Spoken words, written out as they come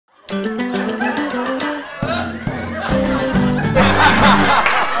I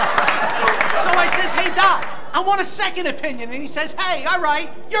says, hey, Doc, I want a second opinion. And he says, hey, all right,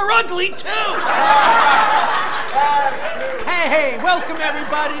 you're ugly, too. Hey, welcome,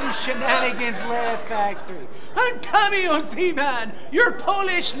 everybody, to Shenanigans Laugh Factory. I'm Tommy Oziman, your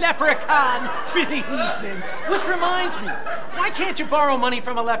Polish leprechaun for the evening. Which reminds me, why can't you borrow money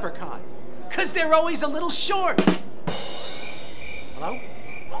from a leprechaun? Because they're always a little short. Hello?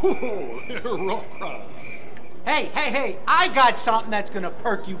 Ooh, rough crowd. Hey, I got something that's gonna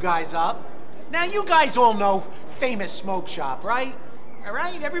perk you guys up. Now, you guys all know Famous Smoke Shop, right? All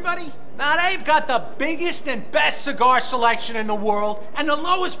right, everybody? Now, they've got the biggest and best cigar selection in the world and the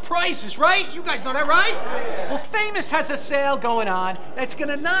lowest prices, right? You guys know that, right? Well, Famous has a sale going on that's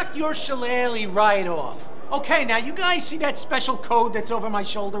gonna knock your shillelagh right off. Okay, now, you guys see that special code that's over my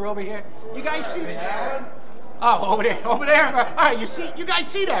shoulder over here? You guys see that? Oh, over there. All right, you guys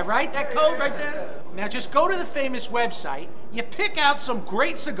see that, right? That code right there? Now, just go to the Famous website, you pick out some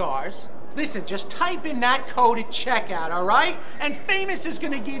great cigars. Listen, just type in that code at checkout, all right? And Famous is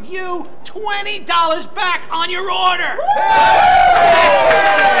gonna give you $20 back on your order. All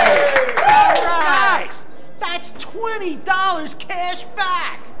right. Guys, that's $20 cash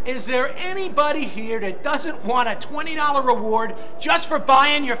back. Is there anybody here that doesn't want a $20 reward just for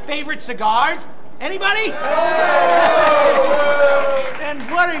buying your favorite cigars? Anybody? And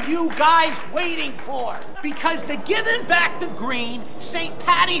what are you guys waiting for? Because the Giving Back the Green St.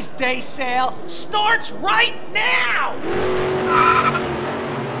 Paddy's Day sale starts right now!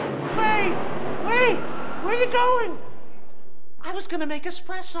 Wait, where are you going? I was gonna make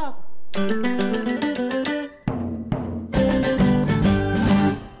espresso.